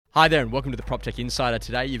Hi there and welcome to the PropTech Insider.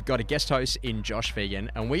 Today you've got a guest host in Josh Fegan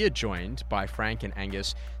and we are joined by Frank and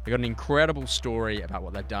Angus. They've got an incredible story about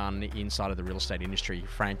what they've done inside of the real estate industry.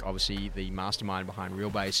 Frank, obviously the mastermind behind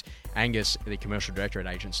Realbase. Angus, the commercial director at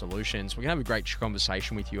Agent Solutions. We're going to have a great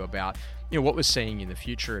conversation with you about what we're seeing in the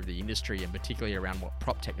future of the industry and particularly around what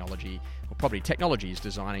property technology is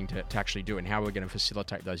designing to actually do and how we're going to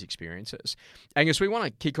facilitate those experiences. Angus, we want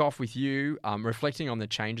to kick off with you reflecting on the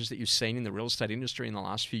changes that you've seen in the real estate industry in the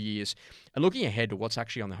last few years and looking ahead to what's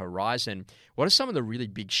actually on the horizon. What are some of the really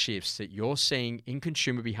big shifts that you're seeing in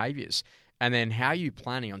consumer behaviours? And then how are you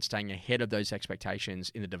planning on staying ahead of those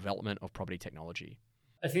expectations in the development of property technology?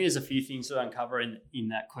 I think there's a few things to uncover in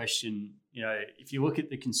that question. If you look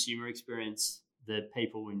at the consumer experience that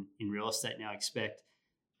people in real estate now expect,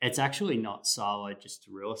 it's actually not siloed just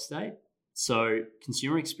to real estate. So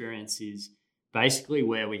consumer experience is basically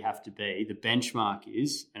where we have to be. The benchmark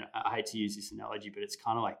is, and I hate to use this analogy, but it's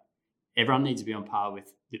kind of like everyone needs to be on par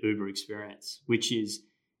with the Uber experience, which is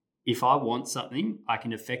if I want something, I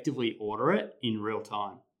can effectively order it in real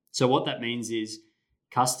time. So what that means is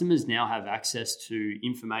customers now have access to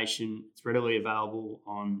information. It's readily available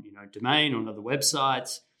on Domain, on other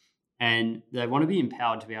websites, and they want to be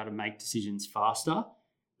empowered to be able to make decisions faster.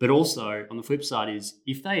 But also on the flip side is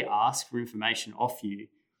if they ask for information off you,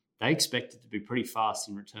 they expect it to be pretty fast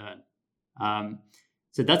in return.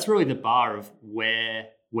 So that's really the bar of where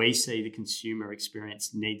we see the consumer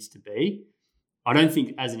experience needs to be. I don't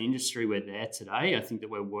think as an industry we're there today. I think that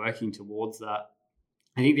we're working towards that.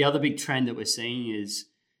 I think the other big trend that we're seeing is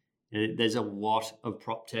there's a lot of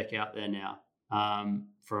prop tech out there now,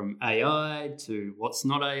 from AI to what's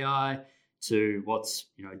not AI to what's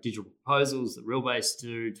digital proposals that Realbase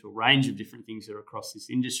do, to a range of different things that are across this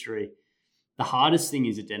industry. The hardest thing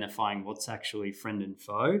is identifying what's actually friend and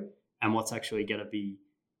foe and what's actually going to be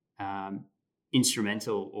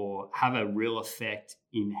instrumental or have a real effect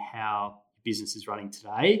in how business is running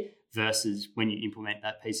today versus when you implement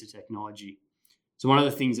that piece of technology. So one of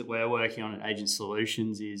the things that we're working on at Agent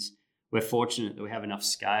Solutions is we're fortunate that we have enough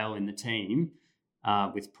scale in the team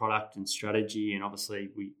with product and strategy, and obviously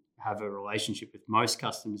we have a relationship with most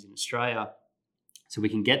customers in Australia, so we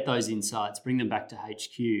can get those insights, bring them back to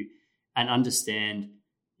HQ and understand,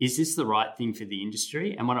 is this the right thing for the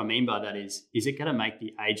industry? And what I mean by that is it going to make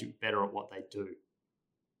the agent better at what they do?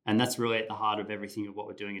 And that's really at the heart of everything of what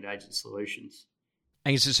we're doing at Agent Solutions.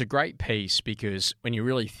 And it's a great piece because when you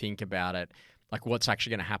really think about it, like what's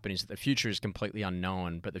actually going to happen is that the future is completely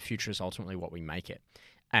unknown, but the future is ultimately what we make it.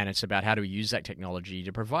 And it's about how do we use that technology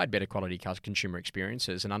to provide better quality consumer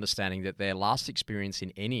experiences and understanding that their last experience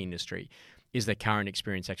in any industry is the current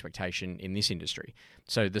experience expectation in this industry.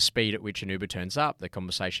 So the speed at which an Uber turns up, the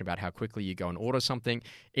conversation about how quickly you go and order something,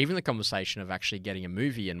 even the conversation of actually getting a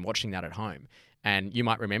movie and watching that at home. And you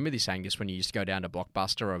might remember this, Angus, when you used to go down to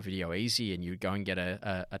Blockbuster or Video Easy and you'd go and get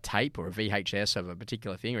a tape or a VHS of a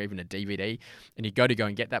particular thing or even a DVD, and you'd go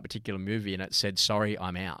and get that particular movie and it said, "Sorry,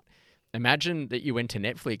 I'm out." Imagine that you went to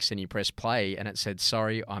Netflix and you press play and it said,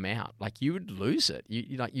 "Sorry, I'm out." Like you would lose it.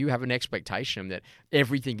 You have an expectation that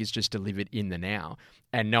everything is just delivered in the now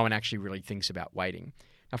and no one actually really thinks about waiting.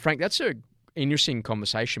 Now, Frank, that's an interesting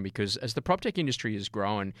conversation because as the PropTech industry has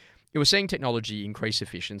grown, we're seeing technology increase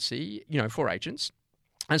efficiency, for agents,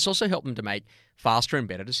 and it's also helped them to make faster and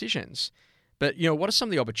better decisions. But, what are some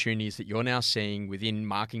of the opportunities that you're now seeing within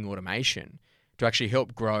marketing automation to actually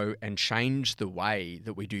help grow and change the way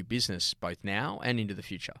that we do business both now and into the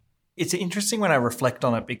future? It's interesting when I reflect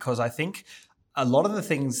on it because I think a lot of the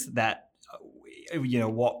things that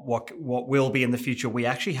what will be in the future we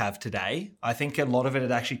actually have today. I think a lot of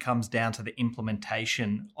it actually comes down to the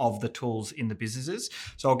implementation of the tools in the businesses.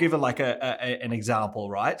 So I'll give an example,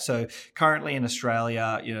 right? So currently in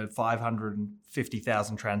Australia,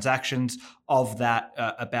 550,000 transactions. Of that,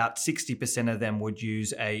 about 60% of them would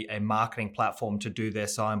use a marketing platform to do their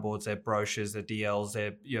signboards, their brochures, their DLs,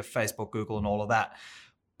 their Facebook, Google, and all of that.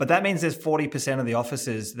 But that means there's 40% of the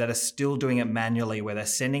offices that are still doing it manually, where they're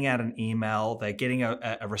sending out an email, they're getting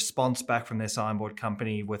a response back from their signboard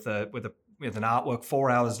company with an artwork 4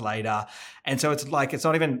 hours later. And so it's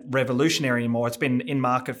not even revolutionary anymore. It's been in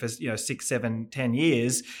market for 6, 7, 10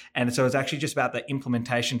 years. And so it's actually just about the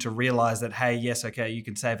implementation to realize that, hey, yes, okay, you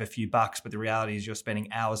can save a few bucks, but the reality is you're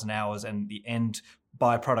spending hours and hours, and the end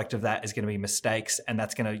byproduct of that is going to be mistakes, and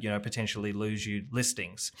that's going to potentially lose you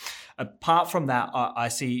listings. Apart from that, I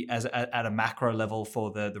see at a macro level for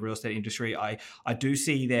the real estate industry, I do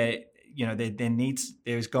see there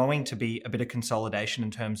there's going to be a bit of consolidation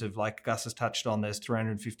in terms of, like Gus has touched on, there's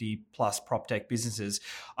 350 plus prop tech businesses.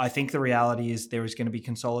 I think the reality is there is going to be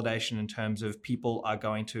consolidation in terms of people are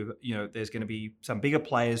going to, there's going to be some bigger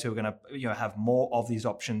players who are going to, have more of these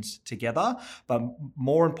options together. But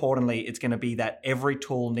more importantly, it's going to be that every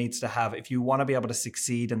tool needs to have, if you want to be able to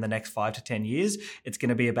succeed in the next 5 to 10 years, it's going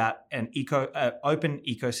to be about an open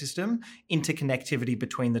ecosystem, interconnectivity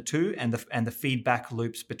between the two, and the feedback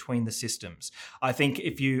loops between the systems. I think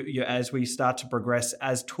if you as we start to progress,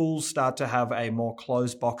 as tools start to have a more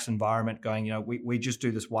closed box environment going, we just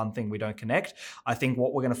do this one thing, we don't connect. I think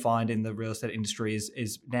what we're going to find in the real estate industry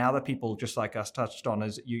is now that people, just like us touched on,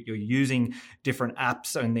 is you're using different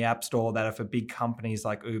apps in the App Store that are for big companies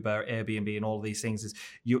like Uber, Airbnb, and all of these things, is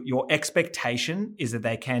your expectation is that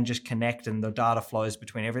they can just connect and the data flows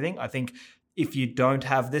between everything. I think if you don't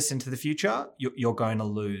have this into the future, you're going to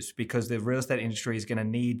lose, because the real estate industry is going to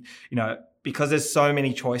need, because there's so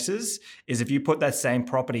many choices, is if you put that same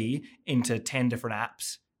property into 10 different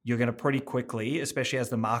apps, you're going to pretty quickly, especially as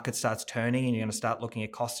the market starts turning and you're going to start looking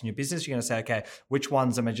at costs in your business, you're going to say, okay, which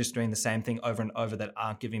ones am I just doing the same thing over and over that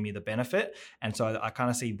aren't giving me the benefit? And so I kind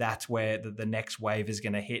of see that's where the next wave is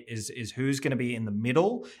going to hit, is who's going to be in the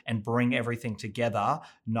middle and bring everything together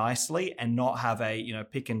nicely and not have a,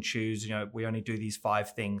 pick and choose, we only do these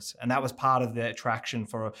 5 things. And that was part of the attraction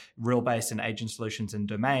for Realbase and Agent Solutions and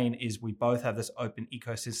Domain, is we both have this open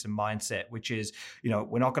ecosystem mindset, which is,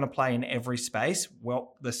 we're not going to play in every space.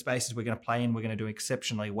 Well, the spaces we're going to play in, we're going to do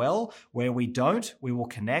exceptionally well. Where we don't, we will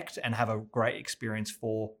connect and have a great experience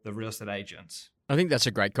for the real estate agents. I think that's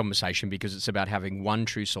a great conversation, because it's about having one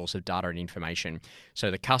true source of data and information.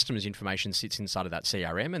 So the customer's information sits inside of that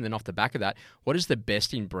CRM, and then off the back of that, what is the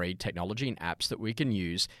best in breed technology and apps that we can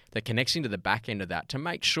use that connects into the back end of that to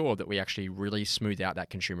make sure that we actually really smooth out that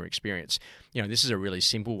consumer experience. This is a really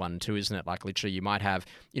simple one too, isn't it? Like literally you might have,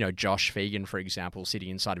 Josh Fegan, for example, sitting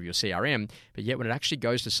inside of your CRM, but yet when it actually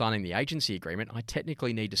goes to signing the agency agreement, I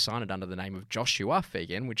technically need to sign it under the name of Joshua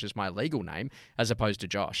Fegan, which is my legal name, as opposed to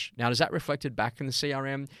Josh. Now, does that reflected back in the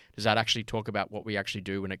CRM? Does that actually talk about what we actually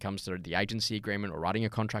do when it comes to the agency agreement or writing a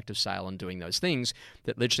contract of sale and doing those things?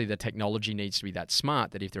 That literally the technology needs to be that smart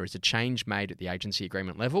that if there is a change made at the agency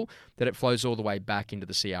agreement level, that it flows all the way back into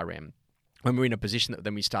the CRM. When we're in a position that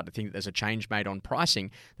then we start to think that there's a change made on pricing,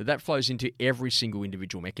 that flows into every single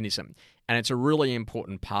individual mechanism. And it's a really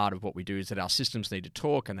important part of what we do, is that our systems need to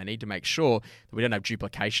talk, and they need to make sure that we don't have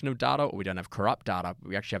duplication of data or we don't have corrupt data, but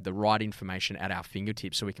we actually have the right information at our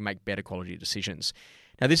fingertips so we can make better quality decisions.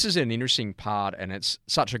 Now, this is an interesting part, and it's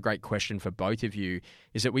such a great question for both of you,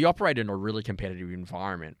 is that we operate in a really competitive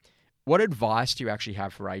environment. What advice do you actually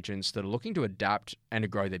have for agents that are looking to adapt and to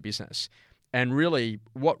grow their business? And really,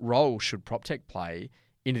 what role should PropTech play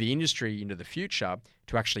into the industry, into the future,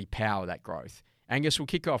 to actually power that growth? Angus, we'll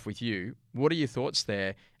kick off with you. What are your thoughts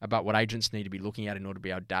there about what agents need to be looking at in order to be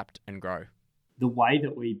able to adapt and grow? The way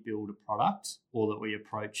that we build a product, or that we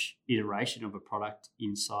approach iteration of a product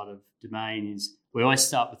inside of Domain, is we always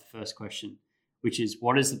start with the first question, which is,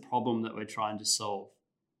 what is the problem that we're trying to solve?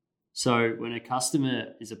 So when a customer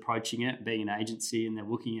is approaching it, being an agency, and they're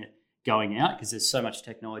looking at going out, because there's so much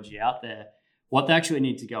technology out there, what they actually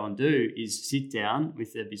need to go and do is sit down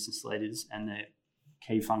with their business leaders and their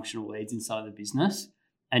key functional leads inside of the business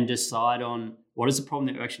and decide on what is the problem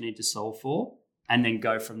that we actually need to solve for, and then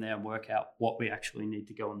go from there and work out what we actually need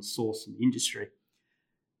to go and source in the industry.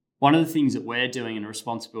 One of the things that we're doing, and a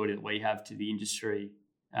responsibility that we have to the industry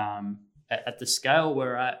at the scale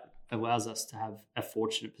we're at, allows us to have a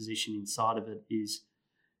fortunate position inside of it, is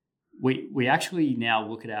we actually now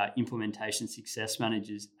look at our implementation success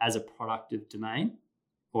managers as a product of Domain,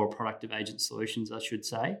 or a product of Agent Solutions, I should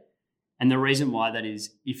say. And the reason why that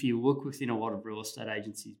is, if you look within a lot of real estate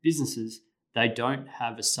agencies' businesses, they don't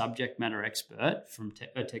have a subject matter expert from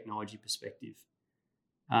a technology perspective.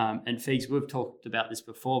 And Fegs, we've talked about this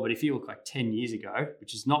before, but if you look like 10 years ago,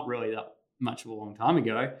 which is not really that much of a long time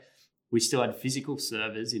ago, we still had physical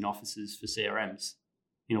servers in offices for CRMs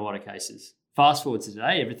in a lot of cases. Fast forward to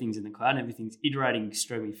today, everything's in the cloud, and everything's iterating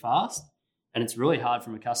extremely fast. And it's really hard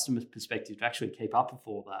from a customer's perspective to actually keep up with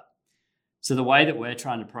all that. So the way that we're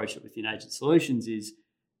trying to approach it within Agent Solutions is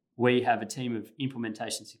we have a team of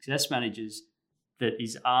implementation success managers that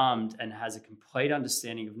is armed and has a complete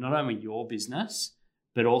understanding of not only your business,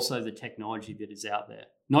 but also the technology that is out there.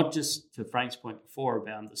 Not just to Frank's point before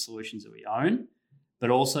about the solutions that we own, but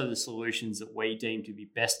also the solutions that we deem to be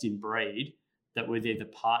best in breed, that we've either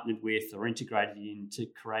partnered with or integrated in to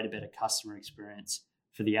create a better customer experience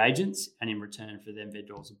for the agents, and in return for them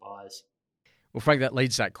vendors or buyers. Well, Frank, that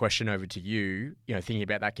leads that question over to you, thinking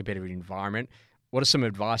about that competitive environment. what are some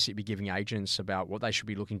advice you'd be giving agents about what they should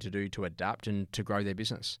be looking to do to adapt and to grow their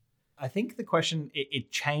business? I think the question,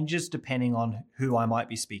 it changes depending on who I might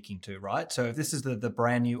be speaking to, right? So if this is the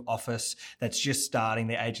brand new office that's just starting,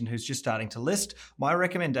 the agent who's just starting to list, my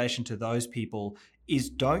recommendation to those people is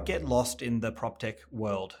don't get lost in the prop tech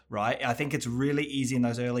world, right? I think it's really easy in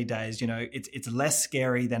those early days. You know, it's less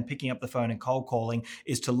scary than picking up the phone and cold calling,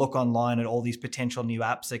 is to look online at all these potential new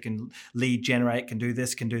apps that can lead generate, can do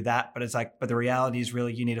this, can do that. But it's like, but the reality is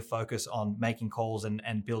really you need to focus on making calls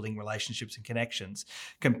and building relationships and connections,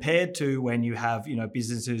 compared to when you have, you know,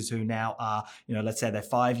 businesses who now are, you know, let's say they're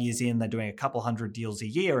 5 years in, they're doing a couple hundred deals a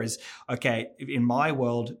year. Is okay, in my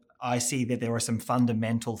world, I see that there are some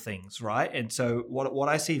fundamental things, right? And so what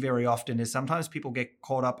I see very often is sometimes people get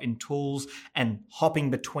caught up in tools and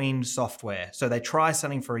hopping between software. So they try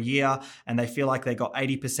something for a year and they feel like they got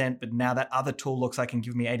 80%, but now that other tool looks like it can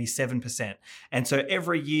give me 87%. And so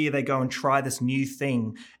every year they go and try this new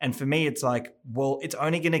thing. And for me, it's like, well, it's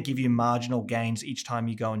only going to give you marginal gains each time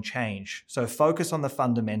you go and change. So focus on the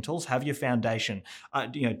fundamentals, have your foundation.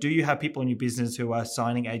 You know, do you have people in your business who are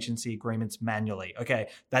signing agency agreements manually? Okay,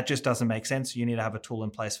 that just doesn't make sense. You need to have a tool in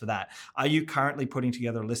place for that. Are you currently putting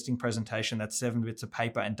together a listing presentation that's 7 bits of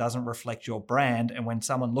paper and doesn't reflect your brand? And when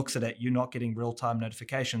someone looks at it, you're not getting real-time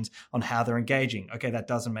notifications on how they're engaging. Okay, that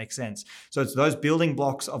doesn't make sense. So it's those building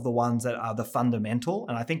blocks of the ones that are the fundamental.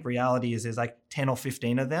 And I think reality is there's like 10 or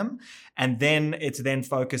 15 of them. And then it's then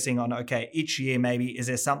focusing on, okay, each year, maybe, is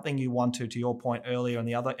there something you want to your point earlier in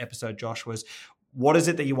the other episode, Josh, was what is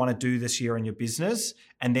it that you want to do this year in your business?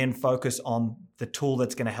 And then focus on the tool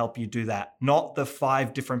that's going to help you do that, not the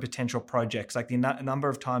 5 different potential projects. Like the number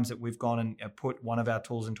of times that we've gone and put one of our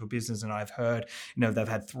tools into a business and I've heard, you know, they've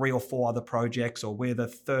had 3 or 4 other projects, or we're the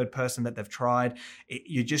third person that they've tried.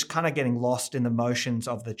 You're just kind of getting lost in the motions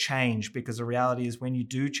of the change, because the reality is when you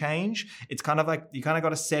do change, it's kind of like you kind of got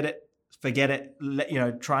to set it, forget it, you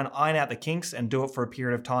know, try and iron out the kinks and do it for a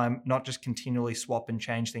period of time, not just continually swap and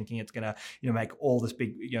change thinking it's going to, you know, make all this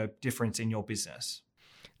big, you know, difference in your business.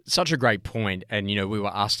 Such a great point. And, you know, we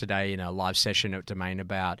were asked today in a live session at Domain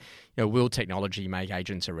about, you know, will technology make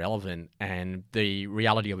agents irrelevant? And the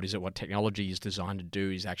reality of it is that what technology is designed to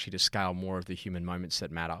do is actually to scale more of the human moments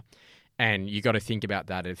that matter. And you got to think about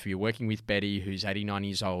that. If you're working with Betty, who's 89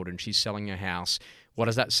 years old and she's selling her house, what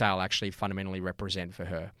does that sale actually fundamentally represent for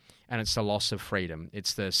her? And it's the loss of freedom.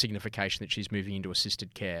 It's the signification that she's moving into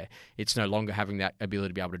assisted care. It's no longer having that ability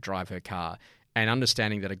to be able to drive her car. And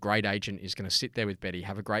understanding that a great agent is going to sit there with Betty,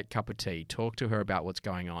 have a great cup of tea, talk to her about what's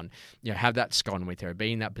going on, you know, have that scone with her,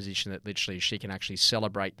 be in that position that literally she can actually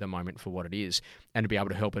celebrate the moment for what it is, and to be able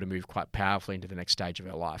to help her to move quite powerfully into the next stage of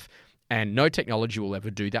her life. And no technology will ever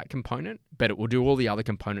do that component, but it will do all the other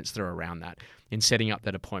components that are around that, in setting up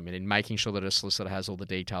that appointment, in making sure that a solicitor has all the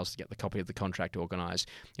details to get the copy of the contract organised,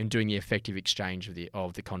 in doing the effective exchange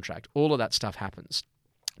of the contract. All of that stuff happens.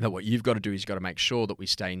 That what you've got to do is you've got to make sure that we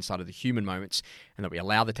stay inside of the human moments and that we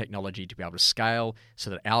allow the technology to be able to scale so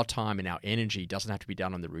that our time and our energy doesn't have to be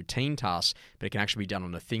done on the routine tasks, but it can actually be done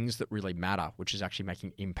on the things that really matter, which is actually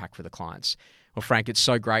making impact for the clients. Well, Frank, it's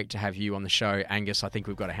so great to have you on the show. Angus, I think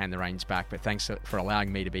we've got to hand the reins back, but thanks for allowing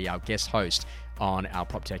me to be our guest host on our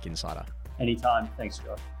PropTech Insider. Anytime. Thanks,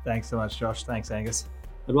 Josh. Thanks so much, Josh. Thanks, Angus.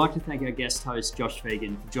 I'd like to thank our guest host, Josh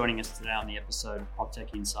Fegan, for joining us today on the episode of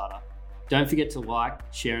PropTech Insider. Don't forget to like,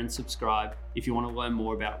 share and subscribe. If you want to learn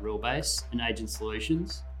more about Realbase and Agent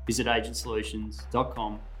Solutions, visit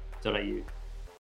agentsolutions.com.au.